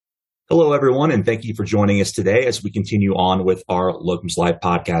Hello, everyone, and thank you for joining us today as we continue on with our Locums Live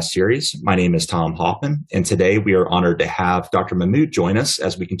podcast series. My name is Tom Hoffman, and today we are honored to have Dr. Mahmood join us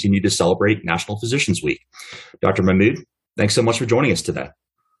as we continue to celebrate National Physicians Week. Dr. Mahmood, thanks so much for joining us today.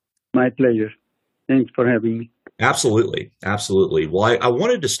 My pleasure. Thanks for having me. Absolutely. Well, I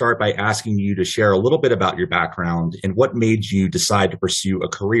wanted to start by asking you to share a little bit about your background and what made you decide to pursue a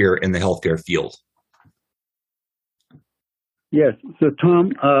career in the healthcare field. Yes. So,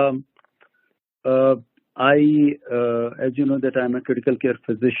 Tom, as you know, that I'm a critical care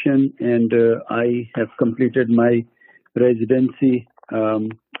physician, and I have completed my residency in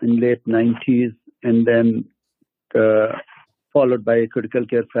late 90s, and then followed by a critical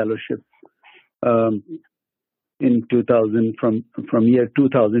care fellowship in 2000, from year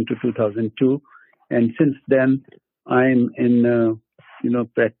 2000 to 2002, and since then I'm in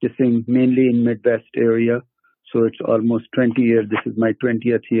practicing mainly in Midwest area. So it's almost 20 years. This is my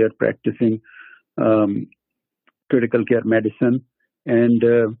 20th year practicing critical care medicine, and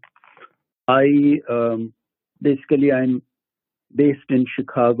I'm based in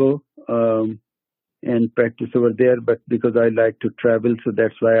Chicago and practice over there. But because I like to travel, so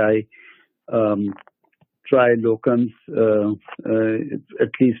that's why I try locums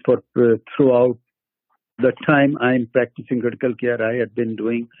at least for throughout the time I'm practicing critical care. I had been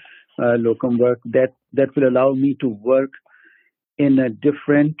doing locum work that will allow me to work in a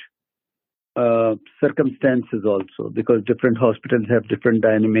different circumstances also, because different hospitals have different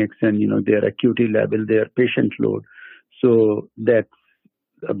dynamics and their acuity level, their patient load. So that's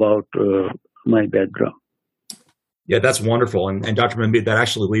about my background. Yeah, that's wonderful. And Dr. Mahmood, that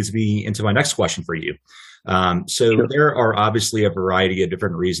actually leads me into my next question for you. Sure. There are obviously a variety of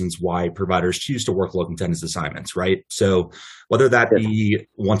different reasons why providers choose to work locum tenens assignments, right? So whether that be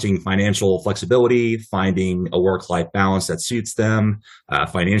wanting financial flexibility, finding a work-life balance that suits them,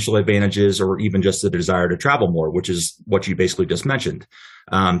 financial advantages, or even just the desire to travel more, which is what you basically just mentioned.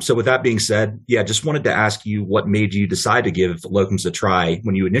 So with that being said, just wanted to ask you what made you decide to give locums a try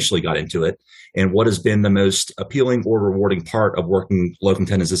when you initially got into it, and what has been the most appealing or rewarding part of working locum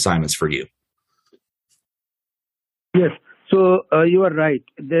tenens assignments for you? Yes, so you are right.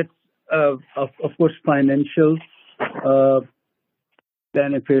 That of course, financial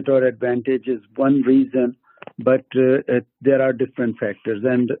benefit or advantage is one reason, but there are different factors,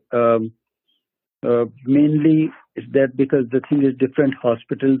 and mainly is that because the thing is, different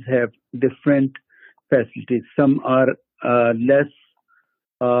hospitals have different facilities. Some are less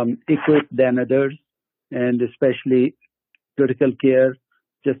equipped than others, and especially critical care,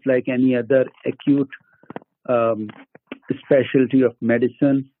 just like any other acute specialty of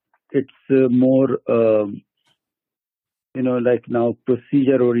medicine, it's more like now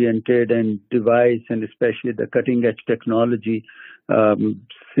procedure oriented and device, and especially the cutting edge technology.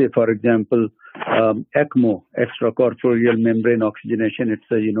 Say for example, ECMO, extracorporeal membrane oxygenation. It's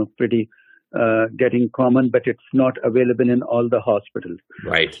pretty getting common, but it's not available in all the hospitals.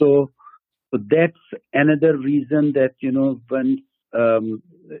 Right. So that's another reason that when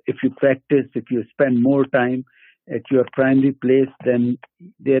if you practice, if you spend more time at your primary place, then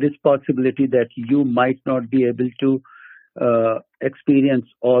there is possibility that you might not be able to experience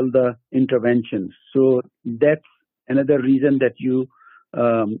all the interventions. So that's another reason that you,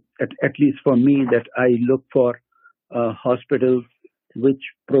 at least for me, that I look for hospitals which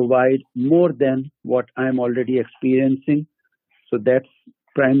provide more than what I'm already experiencing. So that's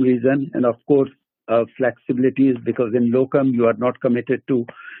prime reason. And of course, flexibility is because in locum, you are not committed to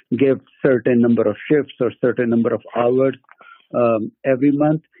give certain number of shifts or certain number of hours every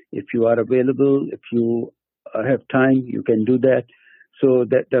month. If you are available, if you have time, you can do that. So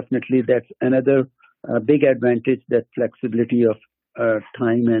that definitely, that's another big advantage, that flexibility of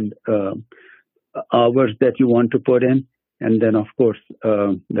time and hours that you want to put in. And then, of course,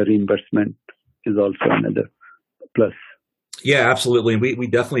 the reimbursement is also another plus. Yeah, absolutely. And we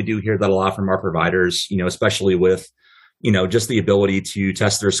definitely do hear that a lot from our providers, especially with, just the ability to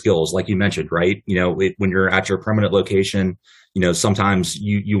test their skills, like you mentioned, right? When you're at your permanent location, sometimes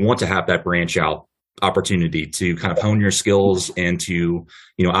you want to have that branch out opportunity to kind of hone your skills and to,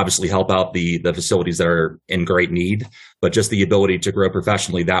 obviously help out the facilities that are in great need, but just the ability to grow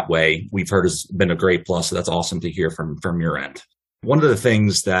professionally that way, we've heard has been a great plus. So that's awesome to hear from your end. One of the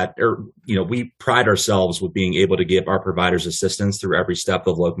things that, we pride ourselves with being able to give our providers assistance through every step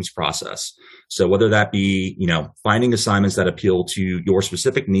of locums process. So whether that be, finding assignments that appeal to your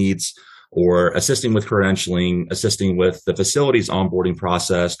specific needs, or assisting with credentialing, assisting with the facilities onboarding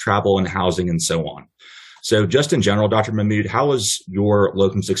process, travel and housing, and so on. So just in general, Dr. Mahmood, how has your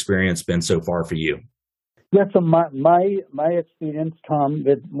locums experience been so far for you? Yeah, so my experience, Tom,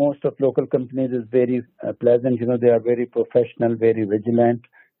 with most of local companies is very pleasant. They are very professional, very vigilant,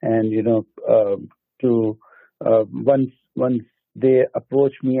 and to once they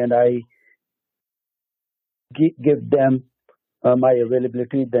approach me and I give them my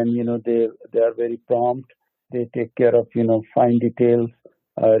availability, then they are very prompt. They take care of fine details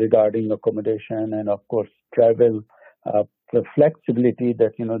regarding accommodation and of course travel, the flexibility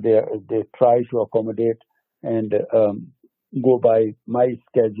that they try to accommodate and go by my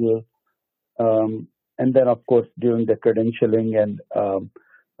schedule. And then of course during the credentialing and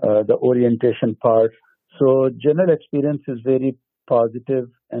the orientation part. So general experience is very positive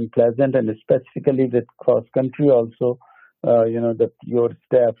and pleasant, and specifically with cross country also, that your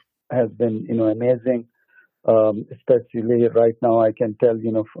staff has been amazing. Especially right now, I can tell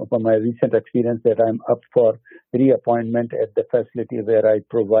from my recent experience that I'm up for reappointment at the facility where I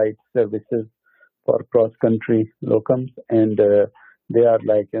provide services for cross country locums, and they are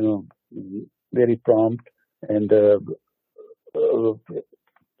like very prompt and uh,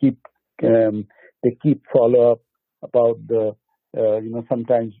 keep they keep follow up about the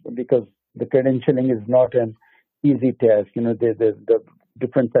sometimes because the credentialing is not an easy task. The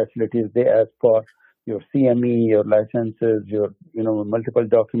different facilities they ask for your CME, your licenses, your multiple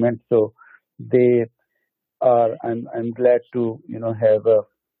documents. So they are. I'm glad to have a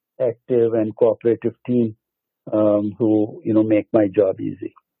active and cooperative team who make my job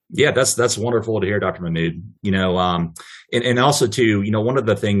easy. Yeah, that's wonderful to hear, Dr. Mahmood. And also too, one of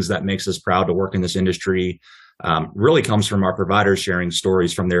the things that makes us proud to work in this industry really comes from our providers sharing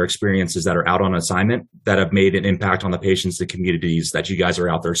stories from their experiences that are out on assignment that have made an impact on the patients and communities that you guys are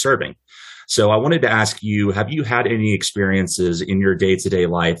out there serving. So I wanted to ask you, have you had any experiences in your day-to-day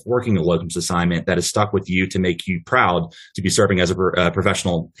life working a locums assignment that has stuck with you to make you proud to be serving as a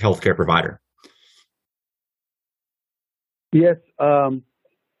professional healthcare provider? Yes.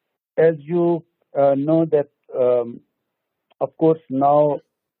 As you know that, of course, now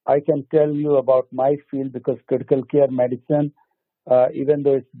I can tell you about my field because critical care medicine, even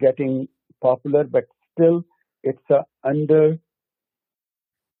though it's getting popular, but still it's under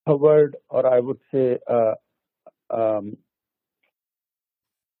covered, or I would say,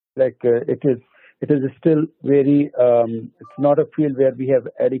 it is still very. It's not a field where we have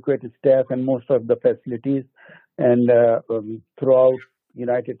adequate staff, and most of the facilities, and throughout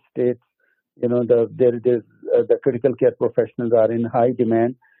United States, the critical care professionals are in high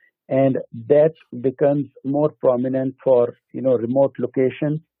demand, and that becomes more prominent for remote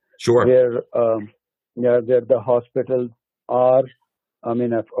locations. Sure. Where the hospitals are. I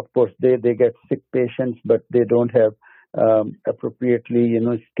mean, of course, they get sick patients, but they don't have appropriately,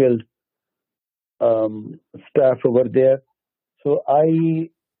 skilled staff over there. So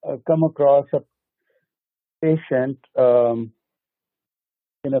I come across a patient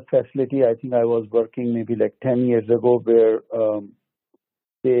in a facility. I think I was working maybe like 10 years ago, where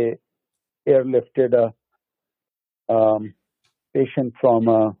they airlifted a patient from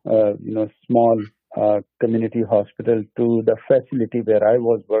a small community hospital to the facility where I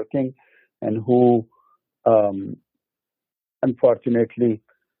was working, and who unfortunately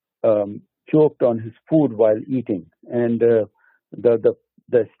choked on his food while eating. And the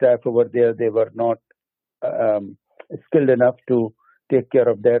staff over there, they were not skilled enough to take care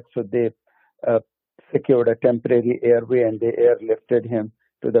of that, so they secured a temporary airway and they airlifted him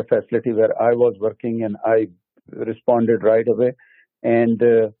to the facility where I was working, and I responded right away, and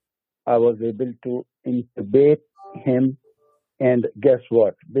I was able to intubate him. And guess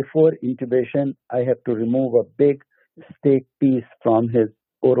what? Before intubation, I have to remove a big steak piece from his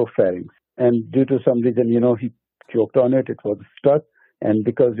oropharynx, and due to some reason, he choked on it. It was stuck, and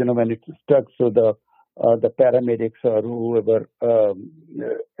because when it's stuck, so the paramedics or whoever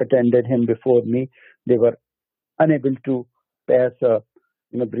attended him before me, they were unable to pass a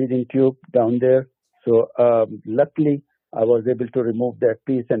breathing tube down there. So luckily, I was able to remove that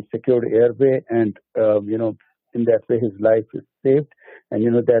piece and secured airway, and in that way his life is saved. And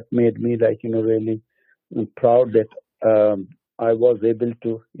that made me really proud that I was able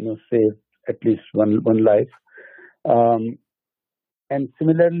to save at least one life. And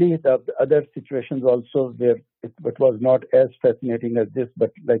similarly, the other situations also where it was not as fascinating as this,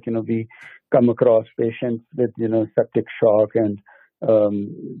 but we come across patients with septic shock and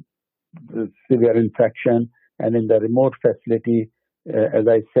severe infection, and in the remote facility, as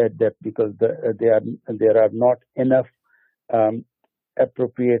I said, that because there are not enough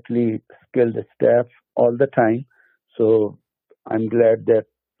appropriately skilled staff all the time. So I'm glad that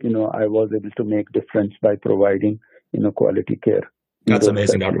I was able to make difference by providing quality care. That's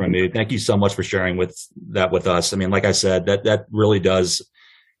amazing, Dr. Mahmood. Thank you so much for sharing with us. I mean, like I said, that really does,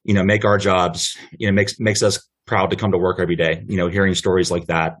 make our jobs, makes us proud to come to work every day, hearing stories like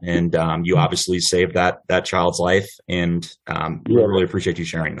that. And you obviously saved that child's life, and we really appreciate you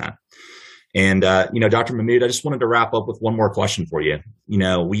sharing that. And, Dr. Mahmood, I just wanted to wrap up with one more question for you.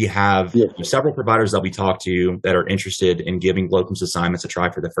 We have several providers that we talk to that are interested in giving locums assignments a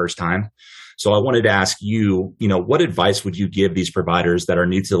try for the first time. So I wanted to ask you, what advice would you give these providers that are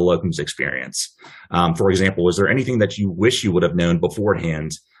new to the locums experience? For example, is there anything that you wish you would have known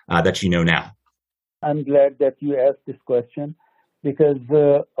beforehand that you know now? I'm glad that you asked this question, because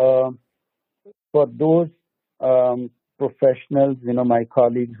for those professionals, my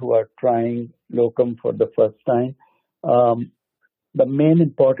colleagues who are trying locum for the first time, the main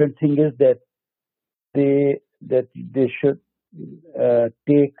important thing is that they should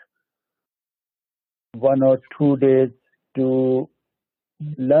take 1 or 2 days to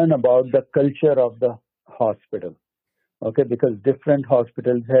learn about the culture of the hospital. Okay, because different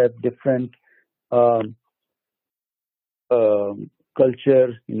hospitals have different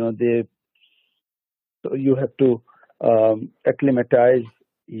cultures. So you have to acclimatize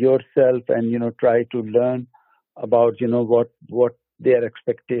yourself and try to learn about what their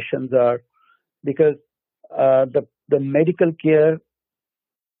expectations are, because the medical care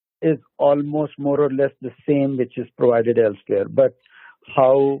is almost more or less the same which is provided elsewhere, but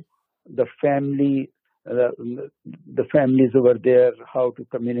how the families over there, how to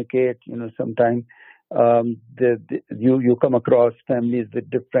communicate, sometimes you come across families with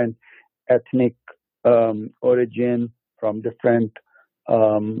different ethnic origin, from different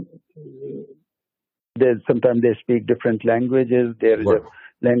sometimes they speak different languages. There is a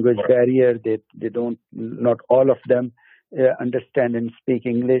language barrier. They don't, not all of them understand and speak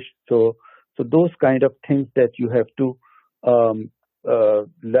English. So those kind of things that you have to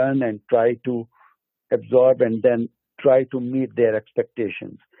learn and try to absorb, and then try to meet their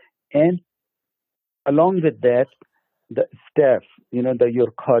expectations. And along with that, the staff,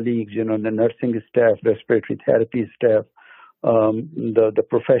 your colleagues, the nursing staff, respiratory therapy staff, the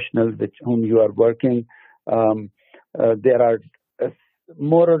professionals with whom you are working, there are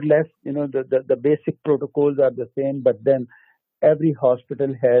more or less, the basic protocols are the same, but then every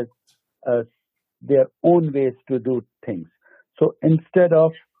hospital has their own ways to do things. So instead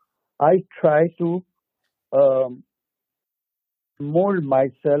of, I try to mold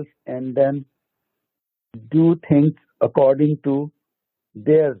myself and then do things according to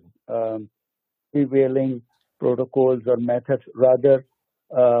their prevailing protocols or methods, rather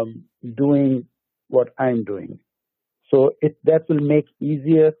doing what I'm doing. So that will make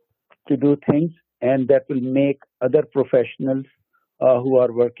easier to do things, and that will make other professionals who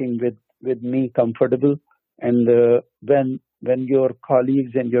are working with me comfortable. And when your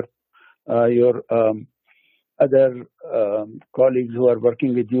colleagues and your other colleagues who are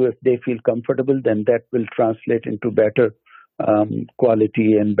working with you, if they feel comfortable, then that will translate into better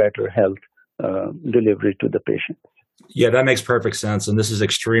quality and better health delivery to the patient. Yeah, that makes perfect sense. And this is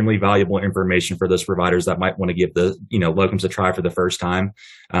extremely valuable information for those providers that might want to give the, locums a try for the first time.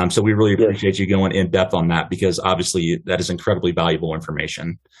 So we really appreciate you going in depth on that, because obviously that is incredibly valuable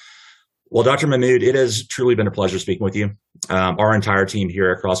information. Well, Dr. Mahmood, it has truly been a pleasure speaking with you. Our entire team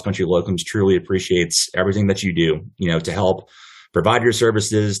here at Cross Country Locums truly appreciates everything that you do, to help provide your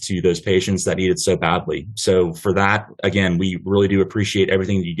services to those patients that need it so badly. So for that, again, we really do appreciate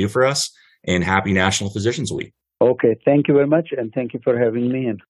everything that you do for us, and happy National Physicians Week. Okay. Thank you very much. And thank you for having me. And